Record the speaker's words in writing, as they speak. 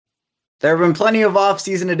There have been plenty of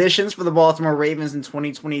offseason additions for the Baltimore Ravens in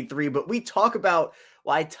 2023, but we talk about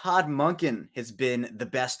why Todd Monken has been the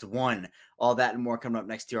best one. All that and more coming up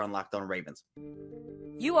next year on Locked On Ravens.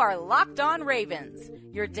 You are Locked On Ravens,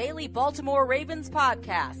 your daily Baltimore Ravens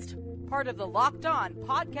podcast, part of the Locked On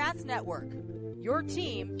Podcast Network, your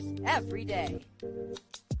team every day.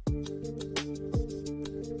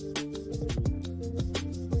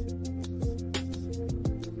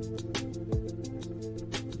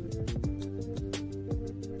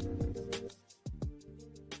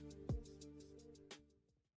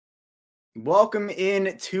 Welcome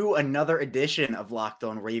in to another edition of Locked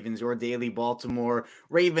On Ravens, your daily Baltimore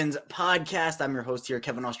Ravens podcast. I'm your host here,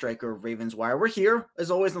 Kevin Oestreicher of Ravens Wire. We're here, as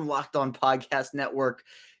always, on the Locked On Podcast Network,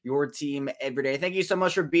 your team every day. Thank you so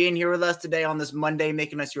much for being here with us today on this Monday,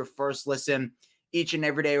 making us your first listen each and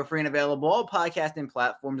every day. We're free and available all podcasting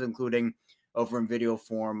platforms, including over in video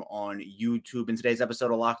form on YouTube. In today's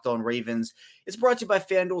episode of Locked On Ravens, it's brought to you by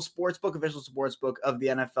FanDuel Sportsbook, official sportsbook of the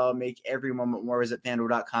NFL. Make every moment more. Visit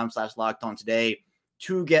FanDuel.com/LockedOn today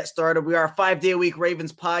to get started. We are a 5-day-a-week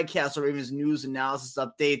Ravens podcast, so Ravens news, analysis,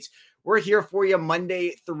 updates. We're here for you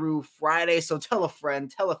Monday through Friday, so tell a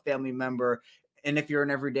friend, tell a family member. And if you're an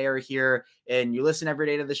everydayer here and you listen every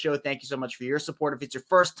day to the show, thank you so much for your support. If it's your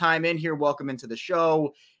first time in here, welcome into the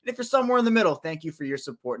show. And if you're somewhere in the middle, thank you for your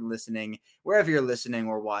support and listening, wherever you're listening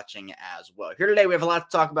or watching as well. Here today, we have a lot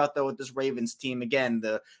to talk about, though, with this Ravens team. Again,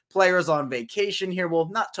 the players on vacation here. Well,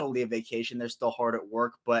 not totally a vacation. They're still hard at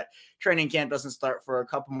work, but training camp doesn't start for a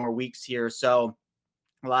couple more weeks here. So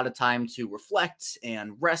a lot of time to reflect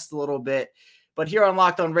and rest a little bit. But here on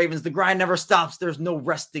Locked On Ravens, the grind never stops. There's no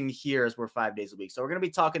resting here as we're 5 days a week. So we're going to be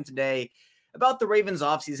talking today about the Ravens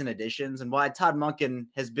offseason additions and why Todd Monken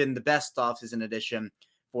has been the best offseason addition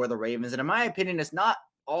for the Ravens. And in my opinion, it's not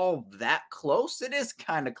all that close. It is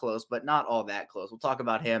kind of close, but not all that close. We'll talk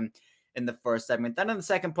about him in the first segment. Then in the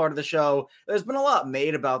second part of the show, there's been a lot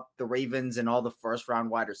made about the Ravens and all the first-round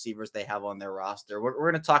wide receivers they have on their roster. We're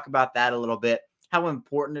going to talk about that a little bit, how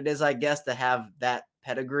important it is, I guess, to have that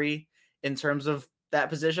pedigree in terms of that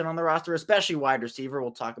position on the roster, especially wide receiver.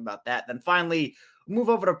 We'll talk about that. Then finally, move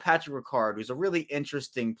over to Patrick Ricard, who's a really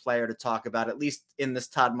interesting player to talk about, at least in this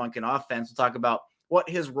Todd Monken offense. We'll talk about what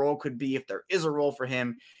his role could be, if there is a role for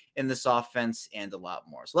him in this offense, and a lot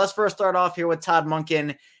more. So let's first start off here with Todd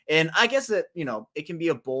Monken. And I guess that, it can be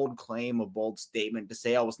a bold claim, a bold statement to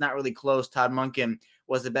say, oh, it's not really close. Todd Monken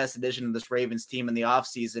was the best addition to this Ravens team in the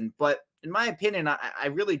offseason. But in my opinion, I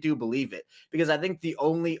really do believe it, because I think the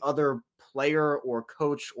only other player or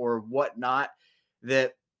coach or whatnot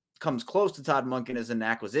that comes close to Todd Monken as an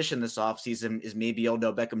acquisition this offseason is maybe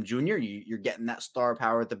Odell Beckham Jr. You're getting that star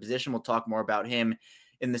power at the position. We'll talk more about him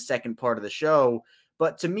in the second part of the show.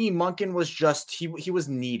 But to me, Monken was just, he was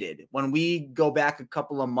needed. When we go back a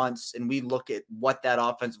couple of months and we look at what that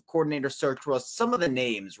offensive coordinator search was, some of the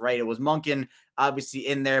names, right? It was Monken, obviously,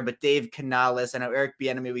 in there, but Dave Canales, I know Eric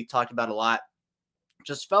Bieniemy, we talked about a lot.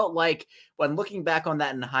 Just felt like when looking back on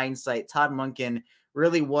that in hindsight, Todd Monken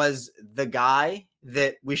really was the guy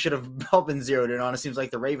that we should have all been zeroed in on. It seems like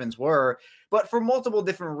the Ravens were, but for multiple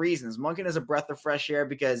different reasons. Monken is a breath of fresh air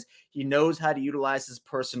because he knows how to utilize his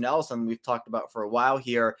personnel, something we've talked about for a while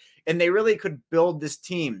here, and they really could build this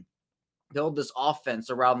team, build this offense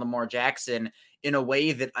around Lamar Jackson in a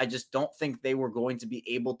way that I just don't think they were going to be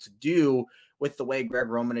able to do with the way Greg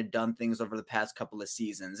Roman had done things over the past couple of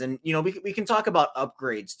seasons. And, we can talk about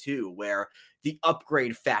upgrades too, where the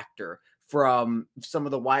upgrade factor from some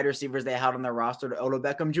of the wide receivers they had on their roster to Odell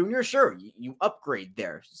Beckham Jr., sure, you upgrade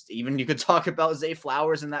there. Even you could talk about Zay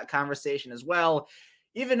Flowers in that conversation as well.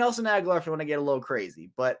 Even Nelson Aguilar if you want to get a little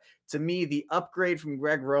crazy. But to me, the upgrade from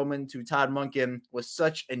Greg Roman to Todd Monken was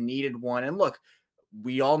such a needed one. And look,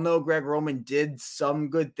 we all know Greg Roman did some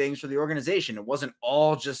good things for the organization. It wasn't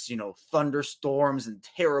all just, thunderstorms and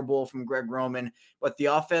terrible from Greg Roman, but the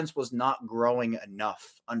offense was not growing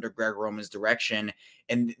enough under Greg Roman's direction.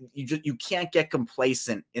 And you can't get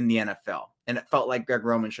complacent in the NFL. And it felt like Greg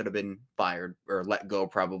Roman should have been fired or let go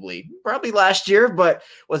probably last year, but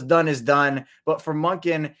what's done is done. But for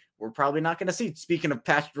Monken, we're probably not going to see, speaking of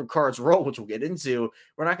Patrick Ricard's role, which we'll get into,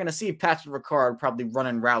 we're not going to see Patrick Ricard probably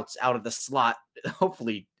running routes out of the slot,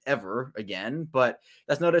 hopefully ever again. But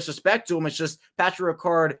that's no disrespect to him. It's just Patrick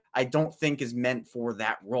Ricard, I don't think is meant for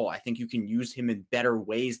that role. I think you can use him in better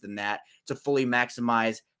ways than that to fully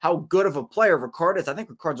maximize how good of a player Ricard is. I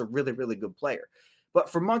think Ricard's a really, really good player. But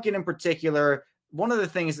for Monken in particular, one of the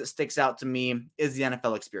things that sticks out to me is the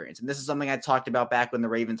NFL experience. And this is something I talked about back when the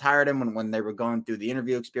Ravens hired him, when they were going through the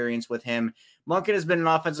interview experience with him. Monken has been an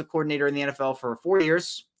offensive coordinator in the NFL for 4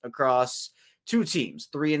 years across two teams,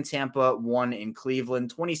 3 in Tampa, 1 in Cleveland,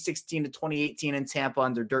 2016 to 2018 in Tampa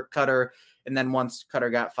under Dirk Cutter. And then once Cutter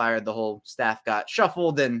got fired, the whole staff got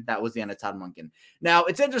shuffled, and that was the end of Todd Monken. Now,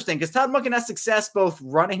 it's interesting because Todd Monken has success both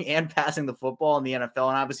running and passing the football in the NFL,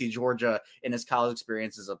 and obviously Georgia in his college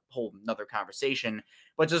experience is a whole nother conversation.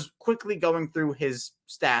 But just quickly going through his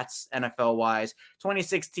stats, NFL-wise,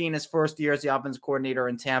 2016, his first year as the offense coordinator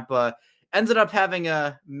in Tampa, ended up having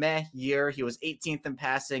a meh year. He was 18th in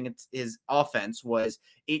passing. His offense was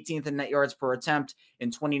 18th in net yards per attempt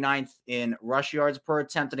and 29th in rush yards per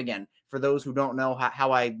attempt. And again, for those who don't know,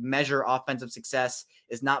 how I measure offensive success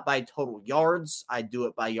is not by total yards. I do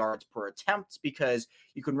it by yards per attempt because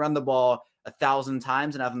you can run the ball 1,000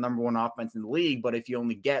 times and have the number one offense in the league. But if you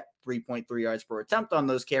only get 3.3 yards per attempt on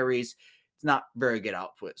those carries, it's not very good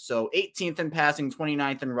output. So 18th in passing,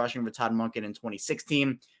 29th in rushing for Todd Monken in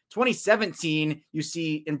 2016. 2017, you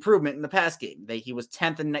see improvement in the pass game. He was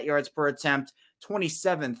 10th in net yards per attempt,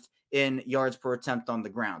 27th in yards per attempt on the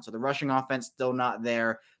ground. So the rushing offense still not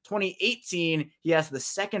there. 2018, he has the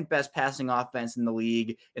second best passing offense in the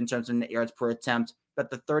league in terms of net yards per attempt, but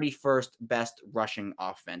the 31st best rushing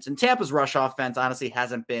offense. And Tampa's rush offense honestly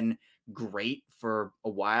hasn't been great for a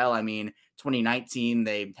while. I mean, 2019,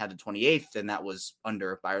 they had the 28th, and that was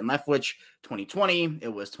under Byron Leftwich. 2020,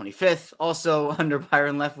 it was 25th, also under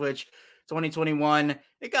Byron Leftwich. 2021,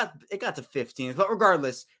 it got to 15th. But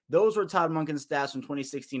regardless, those were Todd Monken's stats from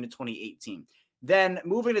 2016 to 2018. Then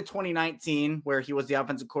moving to 2019, where he was the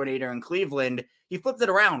offensive coordinator in Cleveland, he flipped it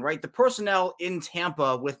around, right? The personnel in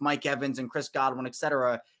Tampa with Mike Evans and Chris Godwin,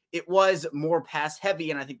 etc., it was more pass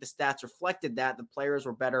heavy, and I think the stats reflected that. The players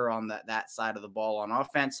were better on that side of the ball on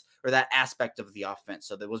offense, or that aspect of the offense,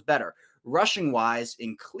 so that was better. Rushing-wise,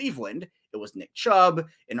 in Cleveland, it was Nick Chubb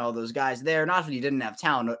and all those guys there. Not that he didn't have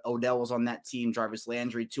talent. Odell was on that team, Jarvis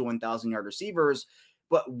Landry, 2 1,000-yard receivers.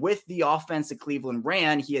 But with the offense that Cleveland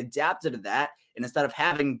ran, he adapted to that. And instead of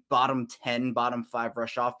having bottom 10, bottom 5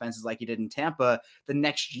 rush offenses like he did in Tampa, the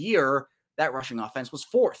next year, that rushing offense was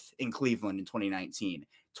 4th in Cleveland in 2019,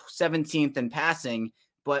 17th in passing.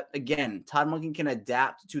 But again, Todd Monken can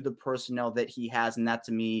adapt to the personnel that he has, and that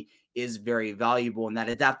to me is very valuable, and that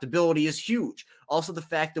adaptability is huge. Also, the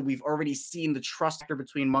fact that we've already seen the trust factor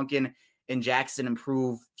between Monken and Jackson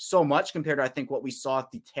improve so much compared to, I think, what we saw at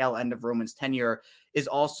the tail end of Roman's tenure is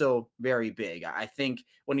also very big. I think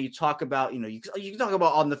when you talk about, you can talk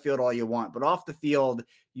about on the field all you want, but off the field,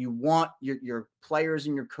 you want your players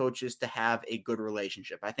and your coaches to have a good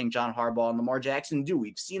relationship. I think John Harbaugh and Lamar Jackson do.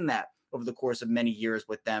 We've seen that over the course of many years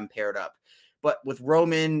with them paired up. But with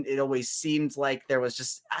Roman, it always seemed like there was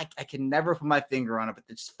just, I can never put my finger on it, but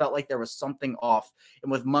it just felt like there was something off.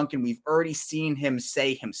 And with Monken, we've already seen him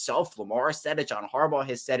say himself, Lamar said it, John Harbaugh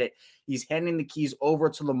has said it, he's handing the keys over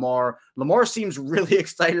to Lamar. Lamar seems really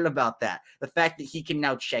excited about that. The fact that he can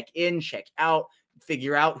now check in, check out,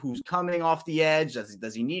 figure out who's coming off the edge.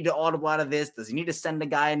 Does he need to audible out of this? Does he need to send a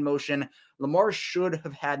guy in motion? Lamar should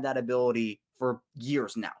have had that ability for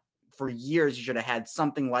years now. For years, he should have had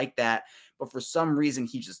something like that. But for some reason,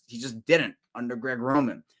 he just didn't under Greg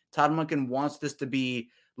Roman. Todd Monken wants this to be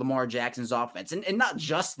Lamar Jackson's offense, and not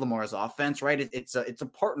just Lamar's offense, right? It's a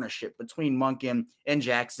partnership between Monken and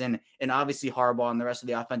Jackson, and obviously Harbaugh and the rest of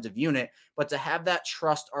the offensive unit. But to have that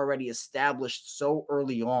trust already established so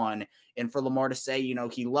early on, and for Lamar to say,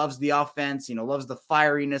 he loves the offense, loves the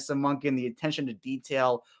fieriness of Monken, the attention to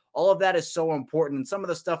detail. All of that is so important. And some of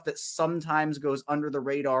the stuff that sometimes goes under the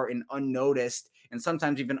radar and unnoticed and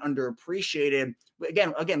sometimes even underappreciated.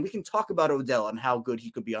 Again, we can talk about Odell and how good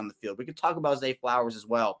he could be on the field. We could talk about Zay Flowers as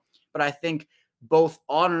well. But I think both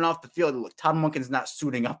on and off the field, look, Todd Monken's not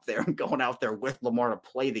suiting up there and going out there with Lamar to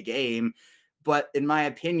play the game. But in my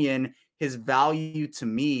opinion, his value to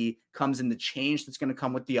me comes in the change that's going to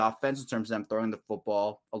come with the offense in terms of them throwing the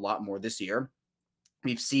football a lot more this year.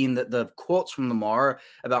 We've seen the quotes from Lamar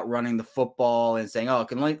about running the football and saying, it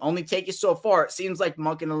can only take you so far. It seems like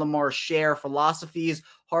Monken and Lamar share philosophies.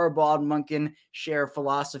 Harbaugh and Monken share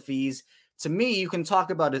philosophies. To me, you can talk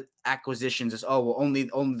about acquisitions as, only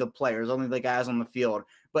the players, only the guys on the field.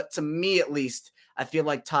 But to me, at least, I feel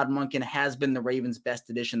like Todd Monken has been the Ravens' best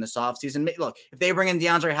addition this offseason. Look, if they bring in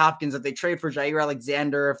DeAndre Hopkins, if they trade for Jair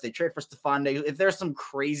Alexander, if they trade for Stephon Diggs, if there's some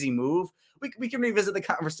crazy move, we can revisit the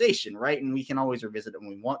conversation, right? And we can always revisit it when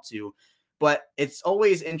we want to. But it's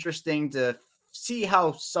always interesting to see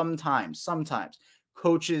how sometimes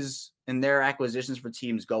coaches and their acquisitions for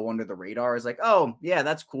teams go under the radar. It's like,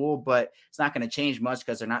 that's cool, but it's not going to change much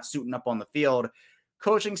because they're not suiting up on the field.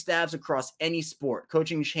 Coaching staffs across any sport,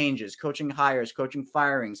 coaching changes, coaching hires, coaching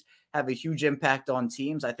firings have a huge impact on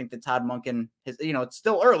teams. I think that Todd Monken has, it's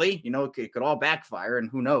still early, it could all backfire, and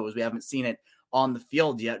who knows? We haven't seen it on the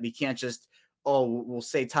field yet. We can't just, we'll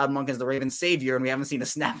say Todd Monken is the Ravens savior and we haven't seen a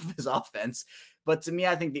snap of his offense. But to me,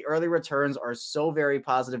 I think the early returns are so very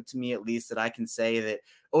positive to me, at least, that I can say that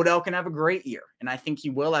Odell can have a great year. And I think he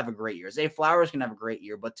will have a great year. Zay Flowers can have a great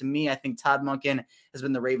year. But to me, I think Todd Monken has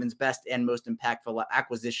been the Ravens' best and most impactful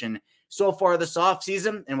acquisition so far this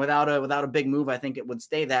offseason. And without a big move, I think it would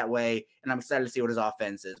stay that way. And I'm excited to see what his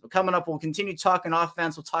offense is. But coming up, we'll continue talking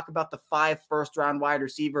offense. We'll talk about the 5 first-round wide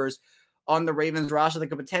receivers on the Ravens roster that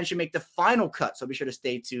could potentially make the final cut. So be sure to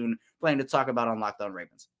stay tuned. Plenty to talk about on Locked On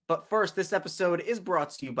Ravens. But first, this episode is brought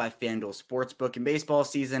to you by FanDuel Sportsbook. And baseball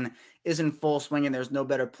season is in full swing, and there's no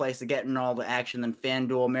better place to get in all the action than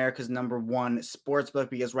FanDuel, America's #1 sportsbook,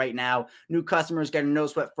 because right now, new customers get a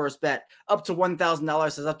no-sweat first bet up to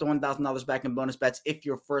 $1,000. There's up to $1,000 back in bonus bets if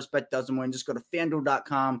your first bet doesn't win. Just go to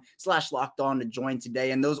FanDuel.com/lockedon to join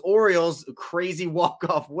today. And those Orioles, crazy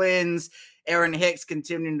walk-off wins. Aaron Hicks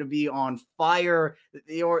continuing to be on fire.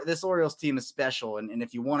 This Orioles team is special. And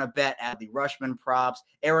if you want to bet, add the Rushman props.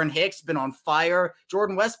 Aaron Hicks been on fire.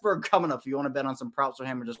 Jordan Westburg coming up. If you want to bet on some props for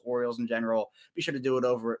him or just Orioles in general, be sure to do it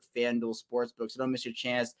over at FanDuel Sportsbook. So don't miss your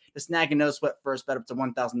chance to snag a no-sweat first bet up to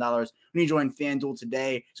 $1,000 when you join FanDuel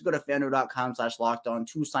today. So go to FanDuel.com/lockedon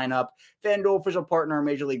to sign up. FanDuel, official partner of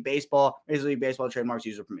Major League Baseball. Major League Baseball trademarks,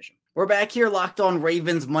 user permission. We're back here, Locked On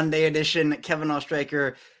Ravens Monday edition. Kevin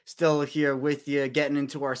Ostraker still here with you, getting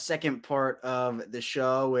into our second part of the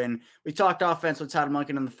show. And we talked offense with Todd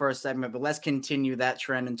Monken in the first segment, but let's continue that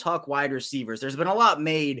trend and talk wide receivers. There's been a lot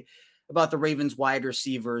made about the Ravens wide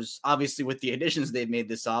receivers. Obviously, with the additions they've made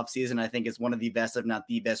this offseason, I think it's one of the best, if not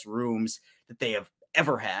the best, rooms that they have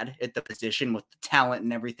ever had at the position, with the talent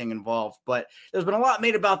and everything involved. But there's been a lot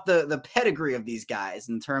made about the pedigree of these guys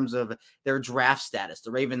in terms of their draft status.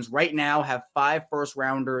 The Ravens right now have 5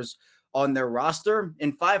 first-rounders on their roster,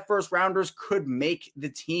 and 5 first-rounders could make the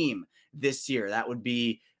team this year. That would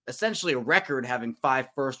be essentially a record, having 5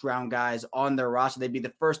 first-round guys on their roster. They'd be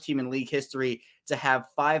the first team in league history to have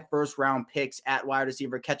 5 first-round picks at wide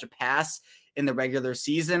receiver catch a pass in the regular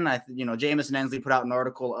season. Jamison Ensley put out an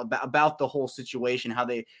article about the whole situation, how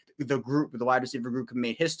the wide receiver group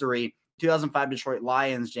made history. 2005 Detroit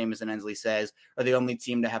Lions, Jamison Ensley says, are the only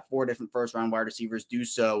team to have 4 different first-round wide receivers do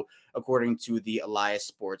so, according to the Elias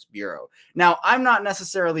Sports Bureau. Now, I'm not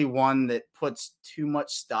necessarily one that puts too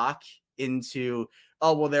much stock into,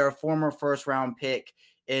 they're a former first-round pick,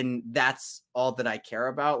 and that's all that I care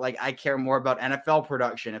about. Like, I care more about NFL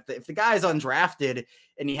production. If the guy is undrafted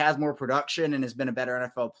and he has more production and has been a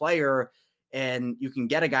better NFL player, and you can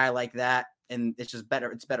get a guy like that, and it's just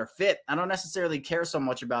better, it's better fit, I don't necessarily care so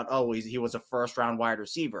much about, he was a first-round wide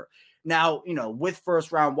receiver. Now, with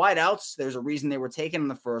first-round wideouts, there's a reason they were taken in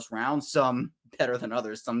the first round, some better than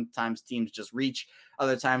others. Sometimes teams just reach.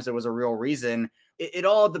 Other times there was a real reason. It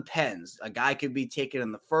all depends. A guy could be taken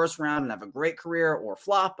in the first round and have a great career or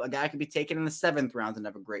flop. A guy could be taken in the 7th round and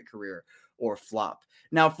have a great career or flop.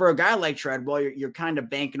 Now, for a guy like Treadwell, you're kind of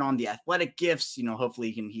banking on the athletic gifts.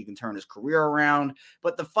 Hopefully he can turn his career around.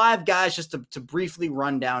 But the 5 guys, just to briefly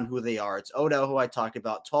run down who they are. It's Odell, who I talked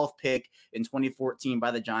about, 12th pick in 2014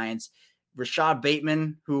 by the Giants. Rashad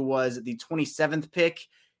Bateman, who was the 27th pick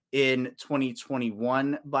in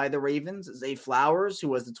 2021 by the Ravens. Zay Flowers, who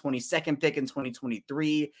was the 22nd pick in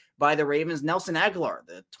 2023 by the Ravens. Nelson Aguilar,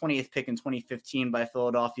 the 20th pick in 2015 by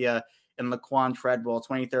Philadelphia. And Laquan Treadwell,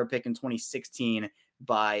 23rd pick in 2016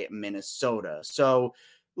 by Minnesota. So,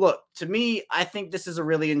 look, to me, I think this is a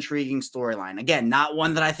really intriguing storyline. Again, not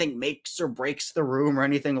one that I think makes or breaks the room or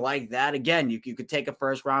anything like that. Again, you could take a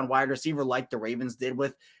first-round wide receiver like the Ravens did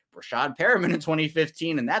with Rashad Perriman in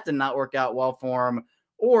 2015, and that did not work out well for him.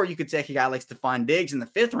 Or you could take a guy like Stephon Diggs in the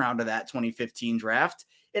 5th round of that 2015 draft,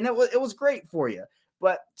 and it was great for you.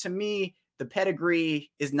 But to me, the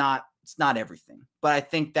pedigree is not everything. But I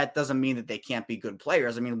think that doesn't mean that they can't be good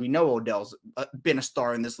players. I mean, we know Odell's been a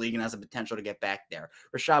star in this league and has a potential to get back there.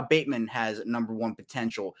 Rashad Bateman has #1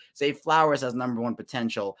 potential. Zay Flowers has #1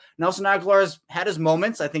 potential. Nelson Aguilar's had his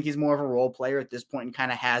moments. I think he's more of a role player at this point and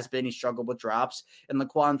kind of has been. He struggled with drops. And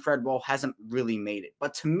Laquan Treadwell hasn't really made it.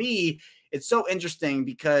 But to me, it's so interesting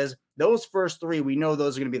because those first 3, we know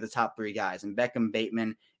those are going to be the top 3 guys, and Beckham,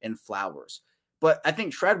 Bateman, and Flowers. But I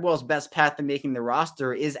think Treadwell's best path to making the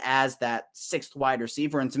roster is as that 6th wide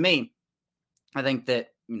receiver. And to me, I think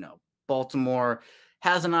that, Baltimore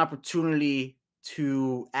has an opportunity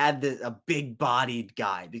to add a big-bodied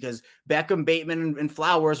guy, because Beckham, Bateman, and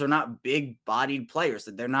Flowers are not big-bodied players.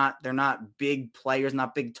 They're not big players,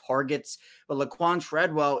 not big targets. But Laquan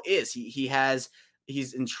Treadwell is.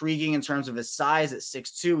 He's intriguing in terms of his size at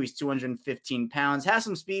 6'2". He's 215 pounds, has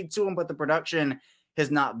some speed to him, but the production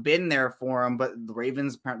has not been there for him, but the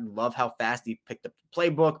Ravens apparently love how fast he picked up the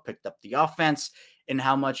playbook, picked up the offense, and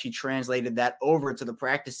how much he translated that over to the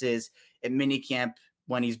practices at minicamp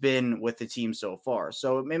when he's been with the team so far.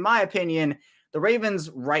 So in my opinion, the Ravens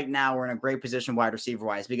right now are in a great position wide receiver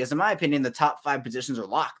wise, because in my opinion, the top 5 positions are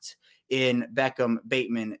locked in Beckham,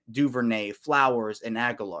 Bateman, Duvernay, Flowers, and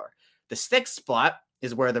Aguilar. The 6th spot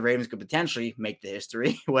is where the Ravens could potentially make the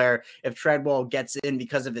history, where if Treadwell gets in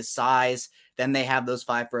because of his size, then they have those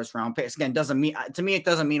 5 first-round picks. Again, to me, it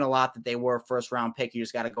doesn't mean a lot that they were a first-round pick. You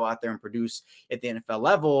just got to go out there and produce at the NFL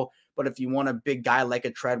level. But if you want a big guy like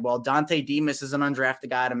a Treadwell, Dante Demas is an undrafted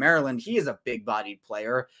guy out of Maryland. He is a big-bodied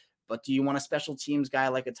player. But do you want a special teams guy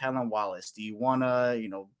like a Tylan Wallace? Do you want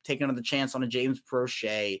to, take another chance on a James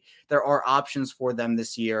Prochet? There are options for them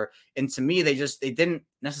this year. And to me, they didn't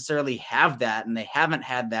necessarily have that, and they haven't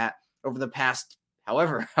had that over the past,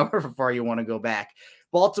 however far you want to go back.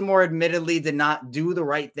 Baltimore admittedly did not do the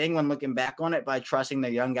right thing when looking back on it by trusting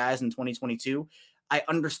their young guys in 2022. I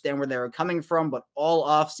understand where they were coming from, but all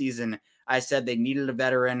offseason, I said they needed a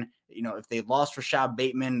veteran. If they lost Rashad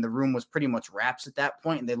Bateman, the room was pretty much wraps at that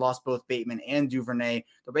point, and they lost both Bateman and Duvernay.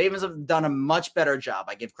 The Ravens have done a much better job.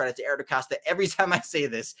 I give credit to Eric DeCosta every time I say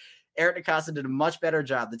this. Eric DeCosta did a much better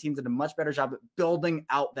job. The team did a much better job at building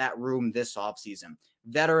out that room this offseason.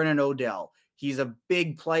 Veteran in Odell. He's a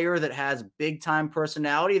big player that has big-time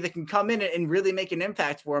personality that can come in and really make an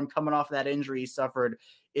impact for him coming off that injury he suffered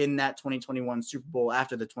in that 2021 Super Bowl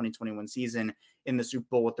after the 2021 season in the Super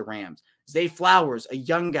Bowl with the Rams. Zay Flowers, a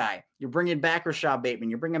young guy. You're bringing back Rashad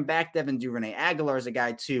Bateman. You're bringing back Devin Duvernay. Aguilar is a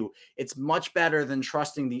guy too. It's much better than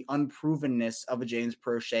trusting the unprovenness of a James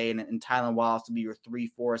Prochet and Tylan Wallace to be your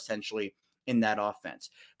 3-4 essentially in that offense.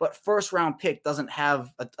 But first round pick doesn't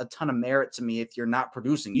have a ton of merit to me if you're not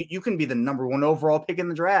producing. You can be the number 1 overall pick in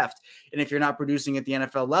the draft. And if you're not producing at the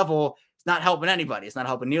NFL level, it's not helping anybody. It's not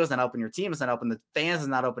helping Neil. It's not helping your team. It's not helping the fans. It's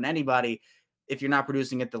not helping anybody if you're not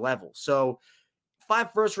producing at the level. So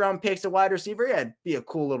 5 first-round picks at wide receiver, yeah, it'd be a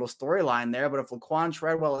cool little storyline there. But if Laquan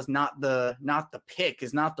Treadwell is not the pick,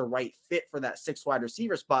 is not the right fit for that 6 wide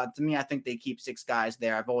receiver spot, to me, I think they keep 6 guys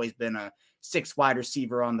there. I've always been a 6 wide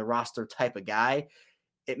receiver on the roster type of guy.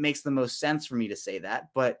 It makes the most sense for me to say that.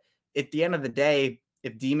 But at the end of the day,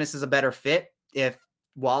 if Demas is a better fit, if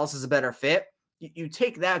Wallace is a better fit, you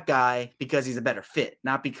take that guy because he's a better fit,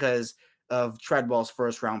 not because of Treadwell's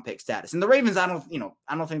first round pick status. And the Ravens, I don't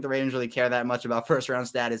think the Ravens really care that much about first round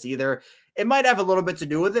status either. It might have a little bit to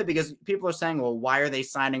do with it because people are saying, well, why are they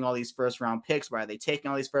signing all these first round picks? Why are they taking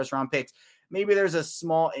all these first round picks? Maybe there's a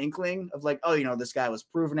small inkling of like, this guy was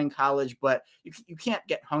proven in college, but you can't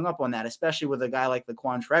get hung up on that, especially with a guy like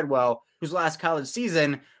Laquan Treadwell, whose last college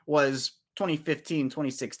season was 2015,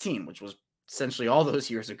 2016, which was essentially all those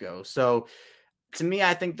years ago. So to me,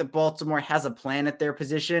 I think that Baltimore has a plan at their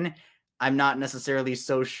position. I'm not necessarily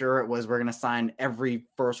so sure it was we're going to sign every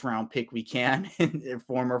first-round pick we can,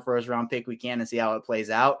 former first-round pick we can, and see how it plays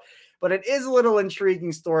out. But it is a little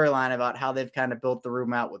intriguing storyline about how they've kind of built the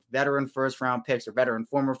room out with veteran first-round picks or veteran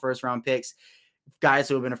former first-round picks, guys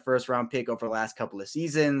who have been a first-round pick over the last couple of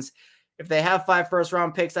seasons. If they have 5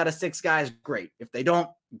 first-round picks out of 6 guys, great. If they don't,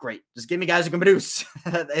 great. Just give me guys who can produce.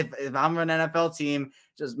 if I'm an NFL team,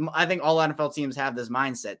 I think all NFL teams have this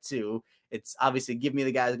mindset too. It's obviously give me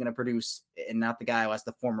the guy who's going to produce and not the guy who has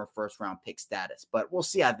the former first-round pick status. But we'll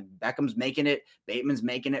see. I think Beckham's making it. Bateman's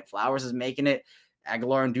making it. Flowers is making it.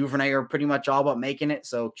 Aguilar and Duvernay are pretty much all about making it.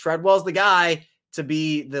 So Treadwell's the guy to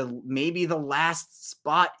be maybe the last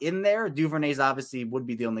spot in there. Duvernay's obviously would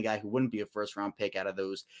be the only guy who wouldn't be a first-round pick out of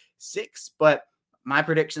those 6. But my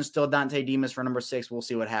prediction is still Dante Demas for number 6. We'll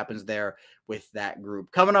see what happens there with that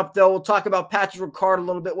group. Coming up, though, we'll talk about Patrick Ricard a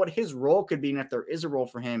little bit, what his role could be, and if there is a role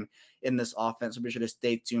for him in this offense. So be sure to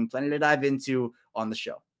stay tuned. Plenty to dive into on the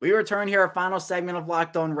show. We return here, our final segment of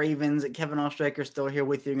Locked On Ravens. Kevin Oestreicher still here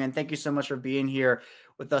with you again. Thank you so much for being here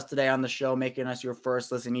with us today on the show, making us your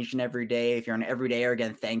first listen each and every day. If you're an everydayer,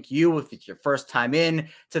 again, thank you. If it's your first time in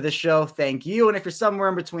to the show, thank you. And if you're somewhere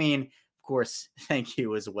in between, of course, thank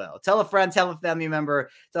you as well. Tell a friend, tell a family member,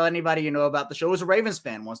 tell anybody you know about the show who's a Ravens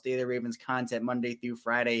fan, wants daily Ravens content Monday through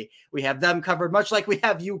Friday. We have them covered, much like we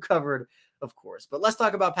have you covered, of course. But let's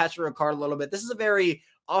talk about Patrick Ricard a little bit. This is a very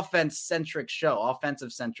offensive-centric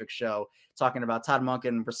show, talking about Todd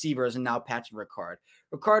Monken, receivers, and now Patrick Ricard.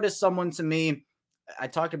 Ricard is someone, to me, I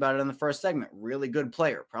talked about it in the first segment, really good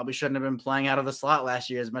player. Probably shouldn't have been playing out of the slot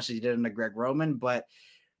last year as much as he did in the Greg Roman, but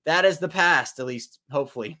that is the past, at least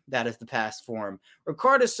hopefully that is the past for him.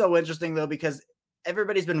 Ricard is so interesting, though, because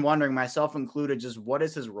everybody's been wondering, myself included, just what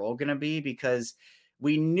is his role going to be? Because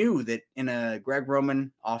we knew that in a Greg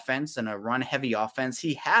Roman offense and a run-heavy offense,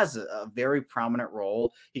 he has a very prominent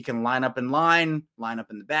role. He can line up in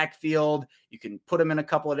the backfield. You can put him in a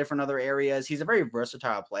couple of different other areas. He's a very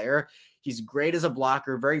versatile player. He's great as a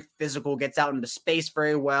blocker, very physical, gets out into space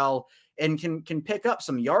very well, and can pick up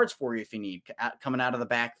some yards for you if you need, coming out of the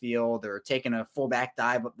backfield or taking a fullback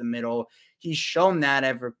dive up the middle. He's shown that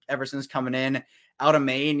ever since coming in out of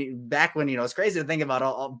Maine, back when, it's crazy to think about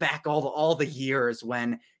all the years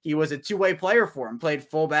when he was a two-way player for him, played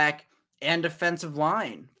fullback and defensive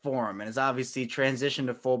line for him, and has obviously transitioned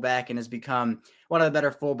to fullback and has become one of the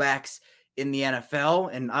better fullbacks in the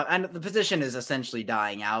NFL. And the position is essentially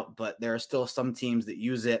dying out, but there are still some teams that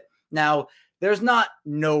use it. Now, there's not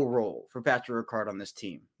no role for Patrick Ricard on this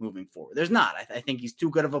team moving forward. There's not. I think he's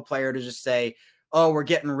too good of a player to just say, oh, we're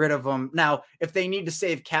getting rid of him. Now, if they need to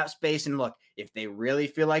save cap space, and look, if they really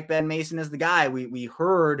feel like Ben Mason is the guy, we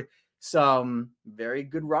heard some very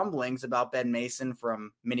good rumblings about Ben Mason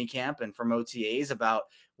from minicamp and from OTAs about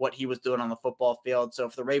what he was doing on the football field. So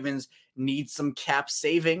if the Ravens need some cap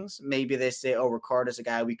savings, maybe they say, oh, Ricard is a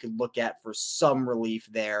guy we could look at for some relief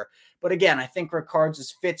there. But again, I think Ricard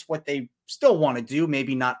just fits what they still want to do,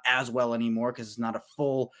 maybe not as well anymore because it's not a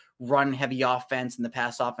full run-heavy offense, and the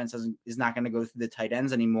pass offense is not going to go through the tight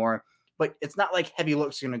ends anymore. But it's not like heavy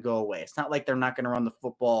looks are going to go away. It's not like they're not going to run the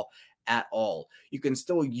football at all. You can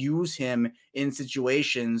still use him in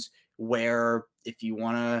situations where if you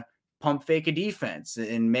want to pump fake a defense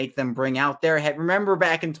and make them bring out their head. Remember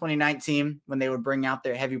back in 2019 when they would bring out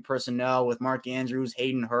their heavy personnel with Mark Andrews,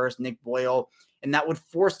 Hayden Hurst, Nick Boyle, and that would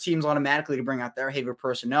force teams automatically to bring out their heavy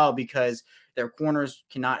personnel because their corners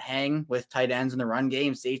cannot hang with tight ends in the run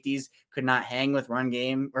game. Safeties could not hang with run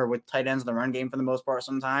game or with tight ends in the run game for the most part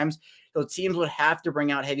sometimes. So teams would have to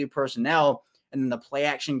bring out heavy personnel, and then the play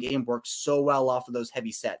action game works so well off of those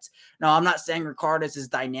heavy sets. Now, I'm not saying Ricard is as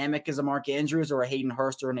dynamic as a Mark Andrews or a Hayden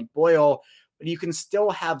Hurst or a Nick Boyle, but you can still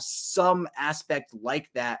have some aspect like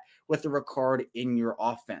that with the Ricard in your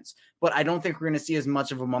offense. But I don't think we're going to see as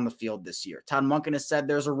much of him on the field this year. Todd Monken has said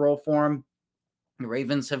there's a role for him. The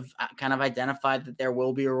Ravens have kind of identified that there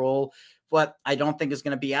will be a role, but I don't think it's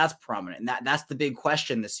going to be as prominent. And that's the big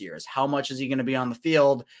question this year is how much is he going to be on the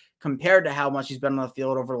field compared to how much he's been on the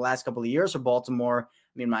field over the last couple of years for Baltimore.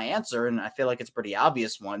 I mean, my answer, and I feel like it's a pretty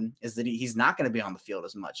obvious one, is that he's not going to be on the field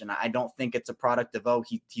as much. And I don't think it's a product of, oh,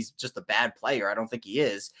 he's just a bad player. I don't think he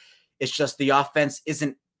is. It's just the offense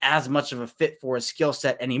isn't as much of a fit for his skill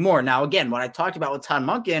set anymore. Now, again, what I talked about with Todd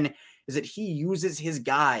Monken is that he uses his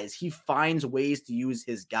guys. He finds ways to use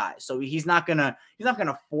his guys. So he's not gonna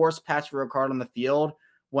force Patrick Ricard on the field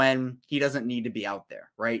when he doesn't need to be out there,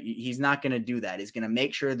 right? He's not going to do that. He's going to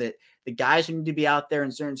make sure that the guys who need to be out there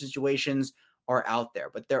in certain situations are out there.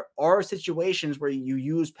 But there are situations where you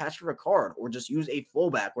use Patrick Ricard or just use a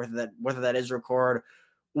fullback, whether that is Ricard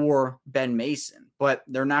or Ben Mason. But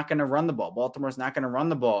they're not going to run the ball. Baltimore's not going to run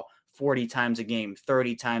the ball 40 times a game,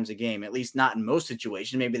 30 times a game, at least not in most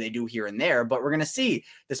situations. Maybe they do here and there, but we're going to see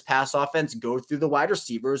this pass offense go through the wide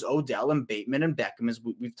receivers, Odell and Bateman and Beckham, as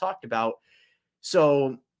we've talked about.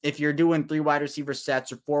 So if you're doing 3 wide receiver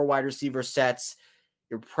sets or 4 wide receiver sets,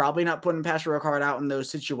 you're probably not putting Patrick Ricard out in those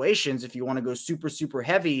situations. If you want to go super, super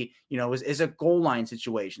heavy, is it goal line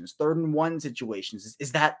situations, 3rd and 1 situations?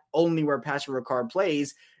 Is that only where Patrick Ricard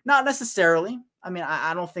plays? Not necessarily. I mean,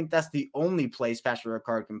 I don't think that's the only place Patrick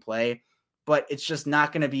Ricard can play, but it's just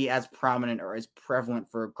not going to be as prominent or as prevalent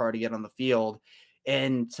for Ricard to get on the field.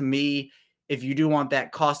 And to me, if you do want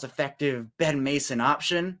that cost-effective Ben Mason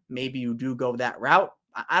option, maybe you do go that route.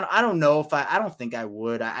 I don't know if I don't think I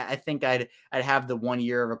would. I think I'd have the 1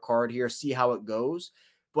 year of Ricard here, see how it goes.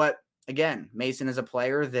 But again, Mason is a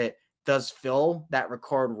player that does fill that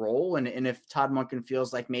Ricard role. And if Todd Monken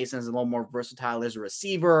feels like Mason is a little more versatile as a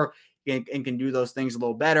receiver and can do those things a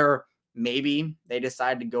little better, maybe they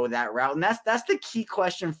decide to go that route. And that's the key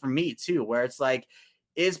question for me too, where it's like,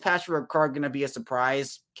 is Patrick Ricard going to be a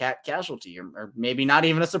surprise casualty or maybe not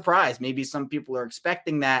even a surprise? Maybe some people are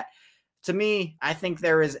expecting that. To me, I think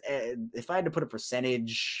there is, if I had to put a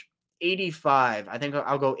percentage, 85, I think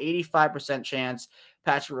I'll go 85% chance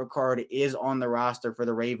Patrick Ricard is on the roster for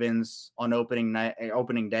the Ravens on opening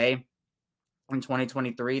day in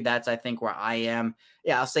 2023. That's, I think, where I am.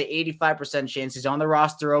 Yeah, I'll say 85% chance he's on the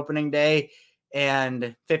roster opening day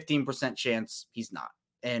and 15% chance he's not.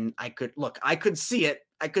 And I could see it.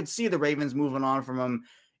 I could see the Ravens moving on from him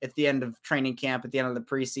at the end of training camp, at the end of the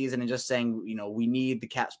preseason, and just saying, we need the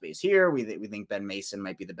cap space here. We think Ben Mason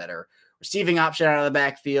might be the better receiving option out of the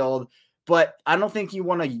backfield. But I don't think you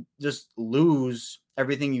want to just lose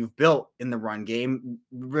everything you've built in the run game.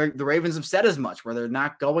 The Ravens have said as much, where they're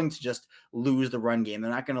not going to just lose the run game. They're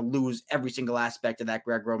not going to lose every single aspect of that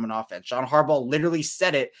Greg Roman offense. John Harbaugh literally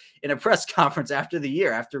said it in a press conference after the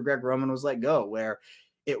year, after Greg Roman was let go, where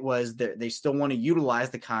it was that they still want to utilize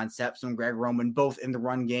the concepts from Greg Roman, both in the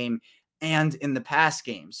run game and in the pass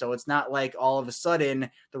game. So it's not like all of a sudden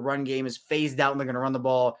the run game is phased out and they're going to run the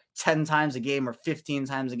ball 10 times a game or 15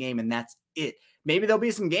 times a game, and that's it. Maybe there'll be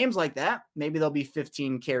some games like that. Maybe there'll be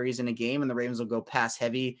 15 carries in a game and the Ravens will go pass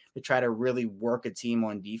heavy to try to really work a team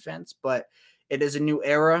on defense. But it is a new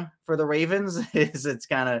era for the Ravens. It's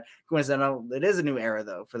kind of coincidental. It is a new era,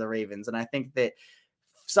 though, for the Ravens. And I think that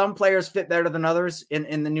some players fit better than others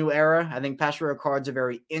in the new era. I think Patrick Ricard's a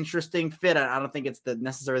very interesting fit. I don't think it's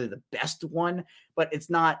necessarily the best one, but it's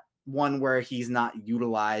not one where he's not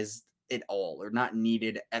utilized at all or not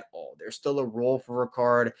needed at all. There's still a role for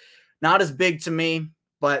Ricard. Not as big to me,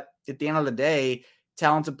 but at the end of the day,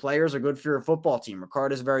 talented players are good for your football team.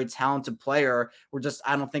 Ricard is a very talented player.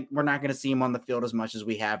 I don't think we're not going to see him on the field as much as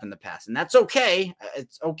we have in the past. And that's okay.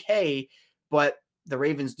 It's okay. But the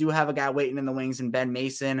Ravens do have a guy waiting in the wings in Ben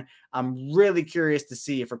Mason. I'm really curious to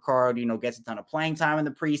see if Ricard, gets a ton of playing time in the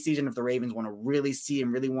preseason, if the Ravens want to really see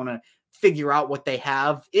and really want to figure out what they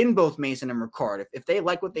have in both Mason and Ricard. If they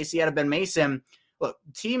like what they see out of Ben Mason, look,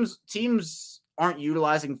 teams aren't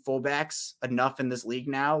utilizing fullbacks enough in this league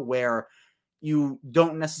now where you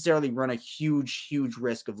don't necessarily run a huge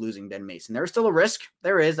risk of losing Ben Mason. There's still a risk.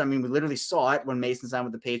 There is. I mean, we literally saw it when Mason signed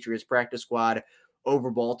with the Patriots practice squad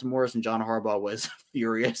over Baltimore's, and John Harbaugh was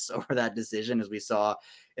furious over that decision, as we saw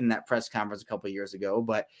in that press conference a couple of years ago.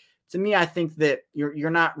 But to me, I think that you're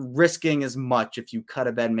not risking as much if you cut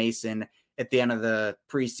a Ben Mason at the end of the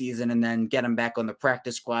preseason and then get him back on the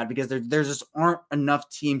practice squad, because there just aren't enough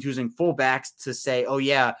teams using fullbacks to say, oh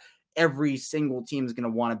yeah, every single team is going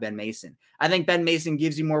to want a Ben Mason. I think Ben Mason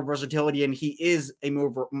gives you more versatility, and he is a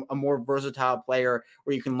more versatile player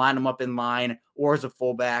where you can line him up in line or as a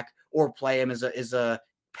fullback or play him as a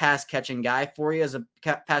pass catching guy for you. As a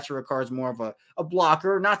Patrick Ricard is more of a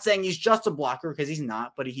blocker. Not saying he's just a blocker, because he's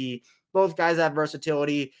not, but both guys have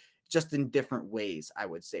versatility, just in different ways, I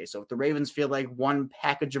would say. So if the Ravens feel like one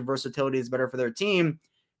package of versatility is better for their team,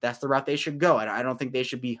 that's the route they should go. And I don't think they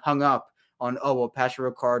should be hung up on,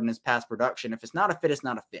 Patrick Ricard and his past production. If it's not a fit, it's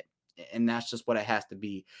not a fit. And that's just what it has to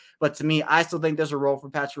be. But to me, I still think there's a role for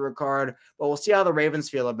Patrick Ricard, but we'll see how the Ravens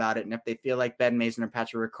feel about it. And if they feel like Ben Mason or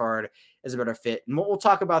Patrick Ricard is a better fit. And we'll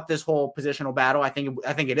talk about this whole positional battle. I think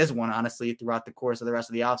it is one, honestly, throughout the course of the rest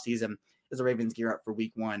of the offseason, as the Ravens gear up for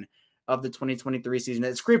week 1 of the 2023 season.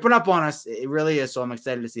 It's creeping up on us. It really is. So I'm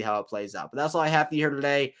excited to see how it plays out. But that's all I have to hear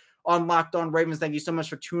today on Locked On Ravens. Thank you so much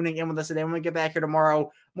for tuning in with us today. When we get back here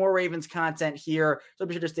tomorrow, more Ravens content here. So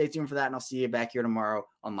be sure to stay tuned for that, and I'll see you back here tomorrow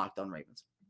on Locked On Ravens.